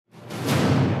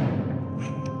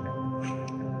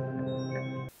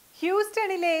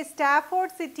ഹ്യൂസ്റ്റണിലെ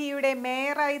Stafford സിറ്റിയുടെ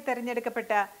മേയറായി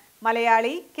തെരഞ്ഞെടുക്കപ്പെട്ട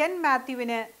Malayali Ken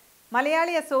മാത്യുവിന്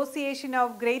Malayali association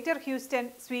of greater Houston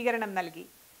സ്വീകരണം നൽകി.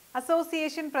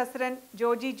 അസോസിയേഷൻ പ്രസിഡന്റ്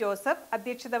ജോജി ജോസഫ്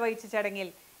അധ്യക്ഷത വഹിച്ച ചടങ്ങിൽ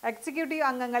എക്സിക്യൂട്ടീവ്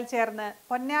അംഗങ്ങൾ ചേർന്ന്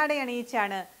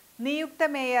പൊന്നാടയണിയിച്ചാണ് നിയുക്ത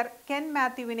മേയർ കെൻ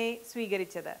മാത്യുവിനെ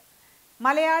സ്വീകരിച്ചത്.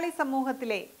 മലയാളി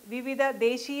സമൂഹത്തിലെ വിവിധ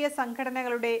ദേശീയ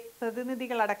സംഘടനകളുടെ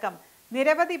പ്രതിനിധികളടക്കം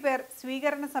നിരവധി പേർ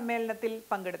സ്വീകരണ സമ്മേളനത്തിൽ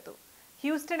പങ്കെടുത്തു.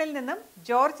 ഹ്യൂസ്റ്റണിൽ നിന്നും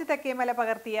ജോർജ് തെക്കേമല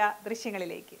പകർത്തിയ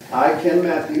ദൃശ്യങ്ങളിലേക്ക്. I,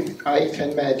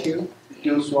 Ken Mathew,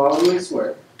 do solemnly swear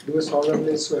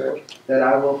that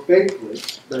I will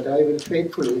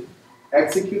faithfully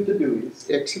execute the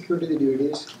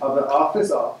duties of the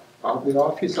office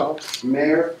of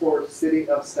Mayor for the City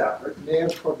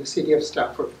of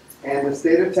Stafford and the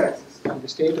State of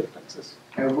Texas,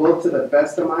 and will to the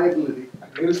best of my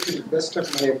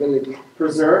ability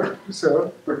preserve,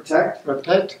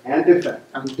 protect, and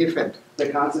defend the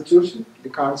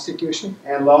Constitution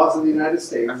and laws of the United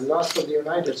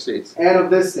States and of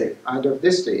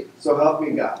this state. So help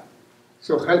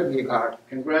me God.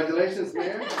 Congratulations,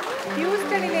 Mayor.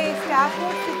 ഹ്യൂസ്റ്റണിലെ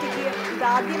Stafford സിറ്റിക്ക്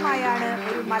ഇതാദ്യമായാണ്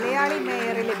ഒരു മലയാളി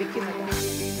മേയറെ ലഭിക്കുന്നത്.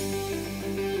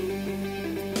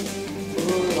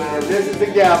 This is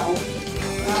the gavel.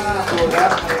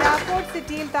 Stafford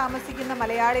സിറ്റിയിൽ താമസിക്കുന്ന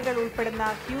മലയാളികൾ ഉൾപ്പെടുന്ന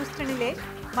ഹ്യൂസ്റ്റണിലെ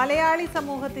മലയാളി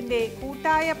സമൂഹത്തിന്റെ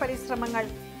കൂട്ടായ പരിശ്രമങ്ങൾ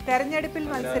തെരഞ്ഞെടുപ്പിൽ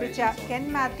മത്സരിച്ച കെൻ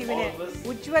മാത്യുവിന്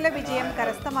ഉജ്ജ്വല വിജയം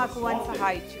കരസ്ഥമാക്കുവാൻ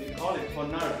സഹായിച്ചു.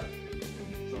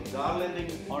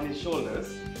 Garlanding on his shoulders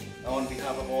on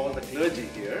behalf of all the clergy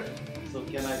here. So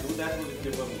can I do that with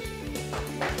your permission?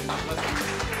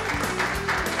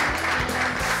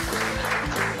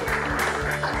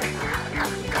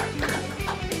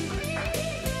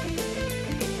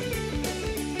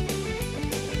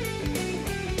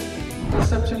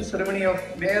 Reception ceremony of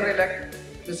Mayor-elect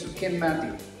Mr. Ken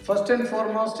Mathew. First and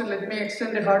foremost, let me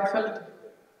extend a heartfelt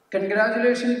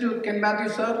congratulations to Ken Mathew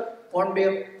sir on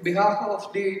behalf of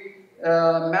the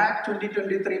MAC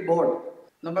 2023 board.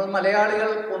 നമ്മൾ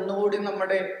മലയാളികൾ ഒന്നുകൂടി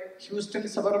നമ്മുടെ Houston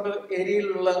suburb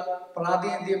ഏരിയയിലുള്ള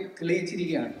പ്രാതിനിധ്യം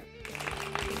തെളിയിച്ചിരിക്കുകയാണ്.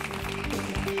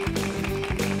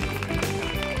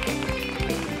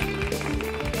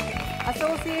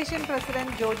 Association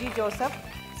president Joji Joseph,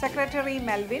 secretary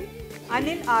Melvin,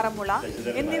 Anil Aranmula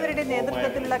എന്നിവരുടെ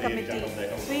നേതൃത്വത്തിലുള്ള committee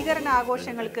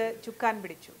സ്വീകരണാഘോഷങ്ങൾക്ക് ചുക്കാൻ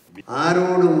പിടിച്ചു.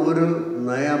 ആരോടും ഒരു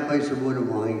നയാ പൈസ പോലും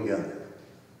വാങ്ങിക്കാതെ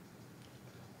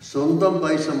സ്വന്തം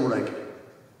പൈസ മുടക്കി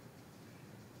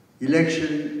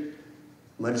ഇലക്ഷൻ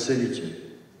മത്സരിച്ച്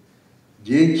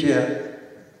ജയിച്ച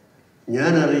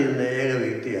ഞാൻ അറിയുന്ന ഏക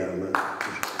വ്യക്തിയാണ്.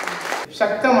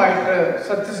 ശക്തമായിട്ട്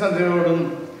സത്യസന്ധതയോടും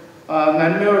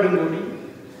നന്മയോടും കൂടി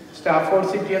സ്റ്റാഫോർഡ്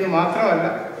സിറ്റി എന്ന് മാത്രമല്ല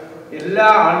എല്ലാ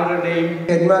ആളുകളുടെയും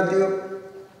കെൻ മാത്യു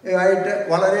ആയിട്ട്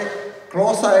വളരെ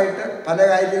ക്ലോസ് ആയിട്ട് പല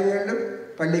കാര്യങ്ങളിലും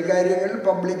പള്ളിക്കാര്യങ്ങളിലും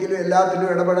പബ്ലിക്കിലും എല്ലാത്തിലും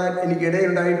ഇടപെടാൻ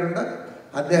എനിക്കിടയുണ്ടായിട്ടുണ്ട്.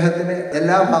 അദ്ദേഹത്തിന്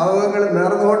എല്ലാ ഭാവങ്ങളും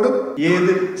നേർന്നുകൊണ്ടും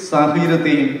ഏത്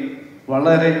സാഹചര്യത്തെയും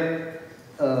വളരെ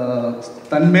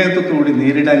തന്മയത്വത്തോടെ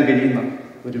നേരിടാൻ കഴിയുന്ന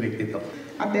ഒരു വ്യക്തിത്വം.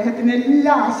 അദ്ദേഹത്തിന്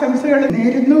എല്ലാ ആശംസകളും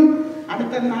നേരുന്നു.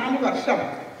 അടുത്ത 4 വർഷം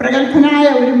പ്രഗത്ഭനായ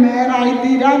ഒരു മേയറായി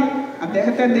തീരാൻ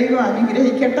അദ്ദേഹത്തെ ദൈവം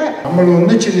അനുഗ്രഹിക്കട്ടെ. നമ്മൾ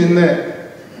ഒന്നിച്ചു നിന്ന്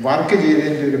വർക്ക്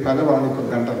ചെയ്തതിൻ്റെ ഒരു ഫലമാണ് ഇപ്പോൾ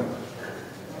കണ്ടത്.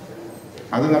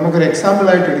 അത് നമുക്കൊരു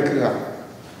എക്സാമ്പിളായിട്ട് എടുക്കുക.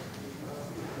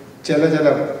 ചില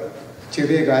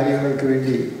ചെറിയ കാര്യങ്ങൾക്ക്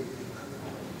വേണ്ടി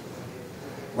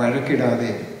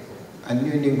വഴക്കിടാതെ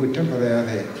അന്യോന്യം കുറ്റം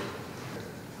പറയാതെ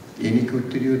എനിക്ക്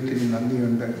ഒത്തിരി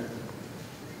നന്ദിയുണ്ട്.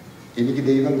 എനിക്ക്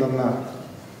ദൈവം തന്ന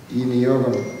ഈ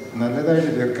നിയോഗം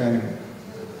നല്ലതായിട്ട് തീർക്കാനും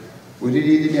ഒരു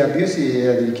രീതിയിൽ അബ്യൂസ്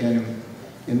ചെയ്യാതിരിക്കാനും,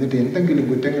 എന്നിട്ട് എന്തെങ്കിലും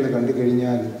കുറ്റങ്ങൾ കണ്ടു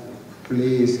കഴിഞ്ഞാൽ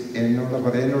പ്ലീസ്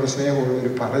എന്നോട് സ്നേഹമുള്ളവർ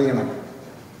പറയണം.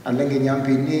 അല്ലെങ്കിൽ ഞാൻ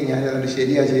പിന്നെയും ഞാനതിന്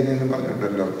ശരിയാ ചെയ്യുന്നതെന്ന്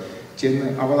പറഞ്ഞിട്ടുണ്ടല്ലോ ചെന്ന്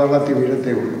അവതളത്തി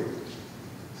വീഴത്തേ ഉള്ളൂ.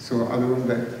 സോ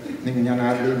അതുകൊണ്ട് ഞാൻ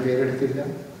ആരുടെയും പേരെടുത്തില്ല.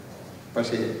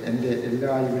 പക്ഷേ എൻ്റെ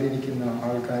എല്ലാ ഇവിടെ ഇരിക്കുന്ന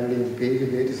ആൾക്കാരുടെയും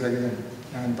പേര് സഹിതം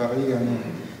ഞാൻ പറയുകയാണ്.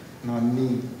 നന്ദി,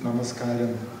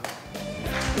 നമസ്കാരം.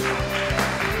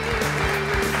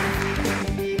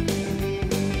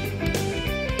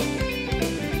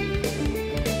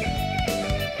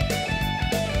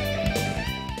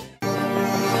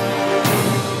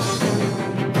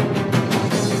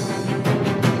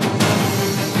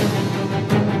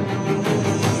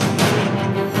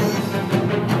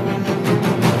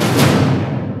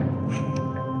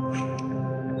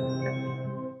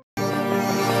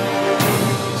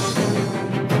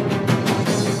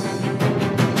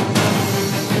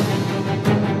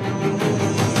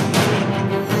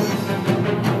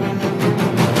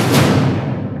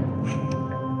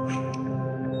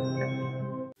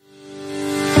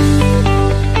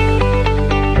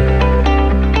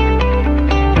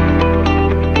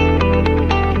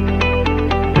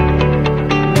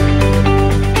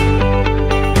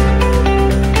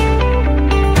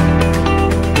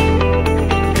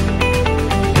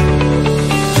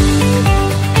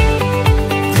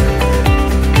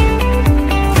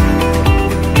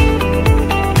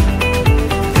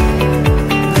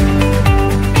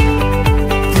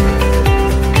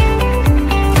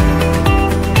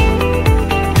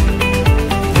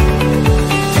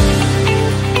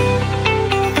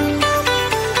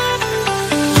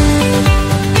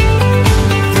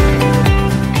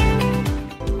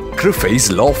 Crufay's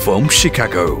Law Firm,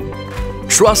 Chicago.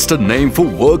 Trusted name for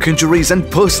work injuries and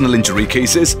personal injury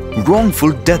cases,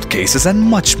 wrongful death cases and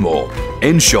much more.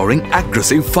 Ensuring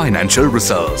aggressive financial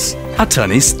results.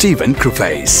 Attorney Stephen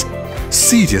Crufay's.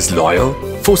 Serious lawyer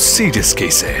for serious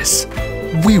cases.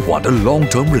 We want a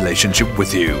long-term relationship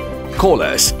with you. Call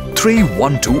us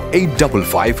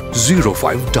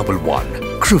 312-855-0511.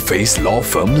 Crufay's Law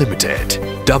Firm Limited.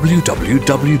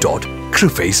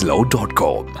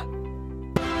 www.crufayslaw.com.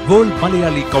 World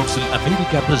Malayali Council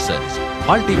America presents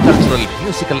Multicultural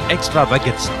Musical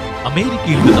Extravaganza.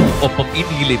 അമേരിക്കയിൽ നിന്നും ഒപ്പം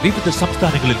ഇന്ത്യയിലെ വിവിധ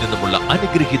സംസ്ഥാനങ്ങളിൽ നിന്നുമുള്ള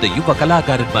അനുഗ്രഹീത യുവ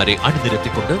കലാകാരന്മാരെ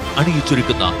അണിനിരത്തിക്കൊണ്ട്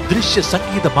അണിയിച്ചൊരുക്കുന്ന ദൃശ്യ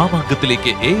സംഗീത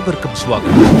മാമാങ്കത്തിലേക്ക് ഏവർക്കും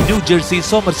സ്വാഗതം. ന്യൂജേഴ്സി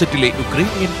സോമർസെറ്റിലെ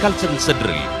യുക്രൈനിയൻ കൾച്ചറൽ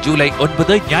സെന്ററിൽ ജൂലൈ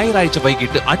 9 ഞായറാഴ്ച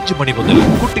വൈകിട്ട് 5 മണി മുതൽ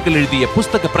കുട്ടികൾ എഴുതിയ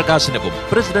പുസ്തക പ്രകാശനവും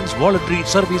പ്രസിഡന്റ്സ് വോളണ്ടറി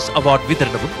സർവീസ് അവാർഡ്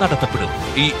വിതരണവും നടത്തപ്പെടും.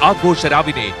 ഈ ആഘോഷ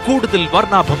രാവിനെ കൂടുതൽ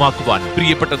വർണ്ണാഭമാക്കുവാൻ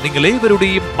പ്രിയപ്പെട്ട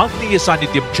നിങ്ങളേവരുടെയും മഹനീയ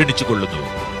സാന്നിധ്യം ക്ഷണിച്ചുകൊള്ളുന്നു.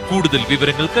 കൂടുതൽ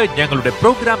വിവരങ്ങൾക്ക് ഞങ്ങളുടെ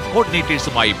പ്രോഗ്രാം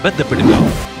കോർഡിനേറ്റേഴ്സുമായി ബന്ധപ്പെടുക.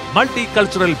 Multi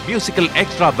cultural musical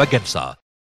എക്സ്ട്രാവഗൻസ.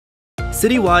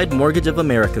 Citywide Mortgage of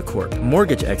America Corp.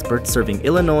 Mortgage experts serving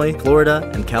Illinois, Florida,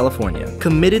 and California.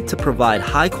 Committed to provide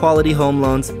high-quality home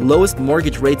loans, lowest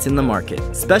mortgage rates in the market.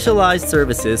 Specialized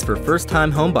services for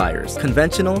first-time home buyers.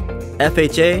 Conventional,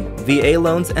 FHA, VA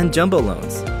loans, and jumbo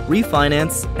loans.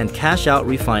 Refinance and cash-out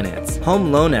refinance. Home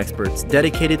loan experts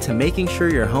dedicated to making sure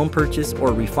your home purchase or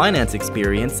refinance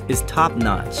experience is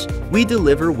top-notch. We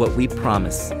deliver what we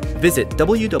promise. Visit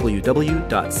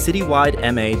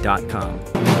www.citywidema.com.